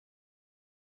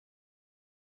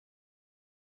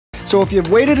So if you've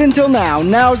waited until now,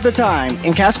 now's the time,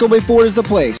 and Casco Bay Ford is the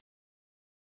place.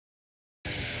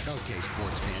 Okay,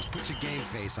 sports fans, put your game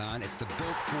face on. It's the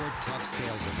Built Ford Tough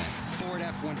Sales Event. Ford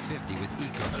F-150 with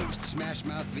EcoBoost, Smash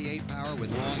Mouth V8 power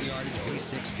with long yardage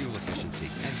V6 fuel efficiency,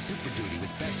 and Super Duty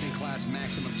with best-in-class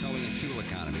maximum towing and fuel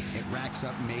economy. It racks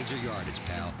up major yardage,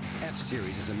 pal.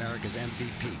 F-Series is America's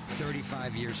MVP.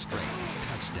 35 years straight.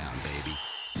 Touchdown, baby.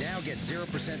 Now get 0%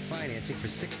 financing for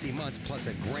 60 months plus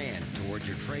 $1,000 towards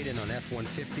your trade-in on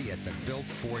F-150 at the Built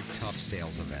Ford Tough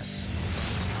Sales Event.